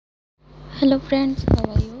Hello friends,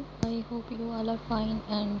 how are you? I hope you all are fine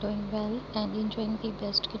and doing well and enjoying the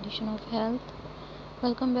best condition of health.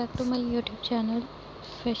 Welcome back to my YouTube channel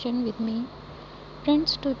Fashion with me.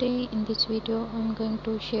 Friends, today in this video I'm going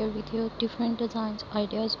to share with you different designs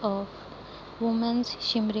ideas of women's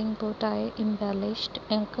shimmering bow tie, embellished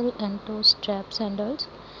ankle and toe strap sandals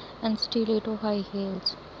and stiletto high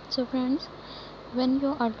heels. So friends, when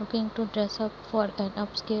you are looking to dress up for an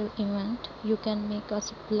upscale event, you can make a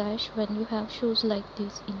splash when you have shoes like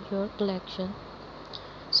this in your collection.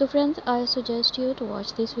 So friends, I suggest you to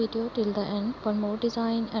watch this video till the end for more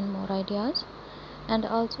design and more ideas. And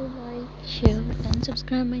also like, share and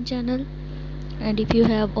subscribe my channel. And if you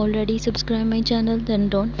have already subscribed my channel, then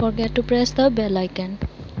don't forget to press the bell icon.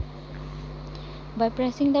 By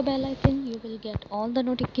pressing the bell icon, you will get all the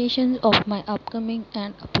notifications of my upcoming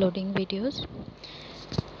and uploading videos.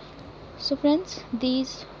 So friends,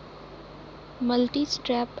 these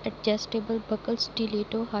multi-strap adjustable buckle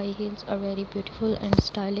stiletto high heels are very beautiful and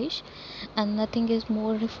stylish, and nothing is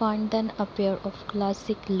more refined than a pair of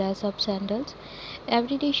classic lace-up sandals,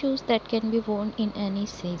 everyday shoes that can be worn in any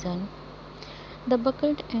season. The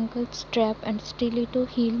buckled ankle strap and stiletto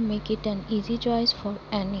heel make it an easy choice for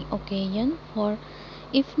any occasion, or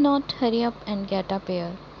if not, hurry up and get a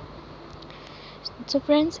pair. So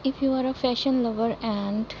friends, if you are a fashion lover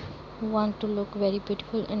and want to look very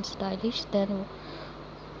beautiful and stylish, then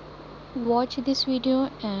watch this video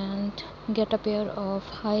and get a pair of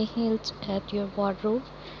high heels at your wardrobe.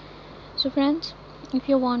 So friends, if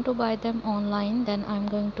you want to buy them online, then I'm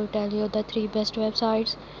going to tell you the 3 best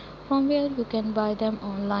websites from where you can buy them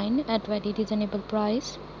online at very reasonable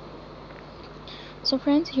price. So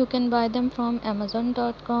friends, you can buy them from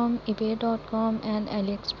amazon.com, ebay.com and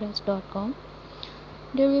aliexpress.com.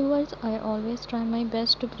 Dear viewers, I always try my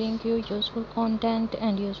best to bring you useful content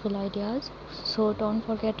and useful ideas. So don't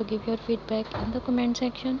forget to give your feedback in the comment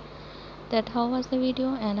section that how was the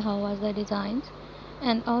video and how was the designs.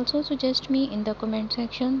 And also suggest me in the comment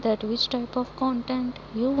section that which type of content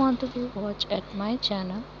you want to be watched at my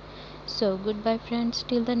channel. So goodbye friends,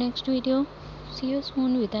 till the next video. See you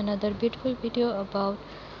soon with another beautiful video about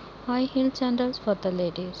high heel sandals for the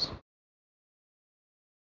ladies.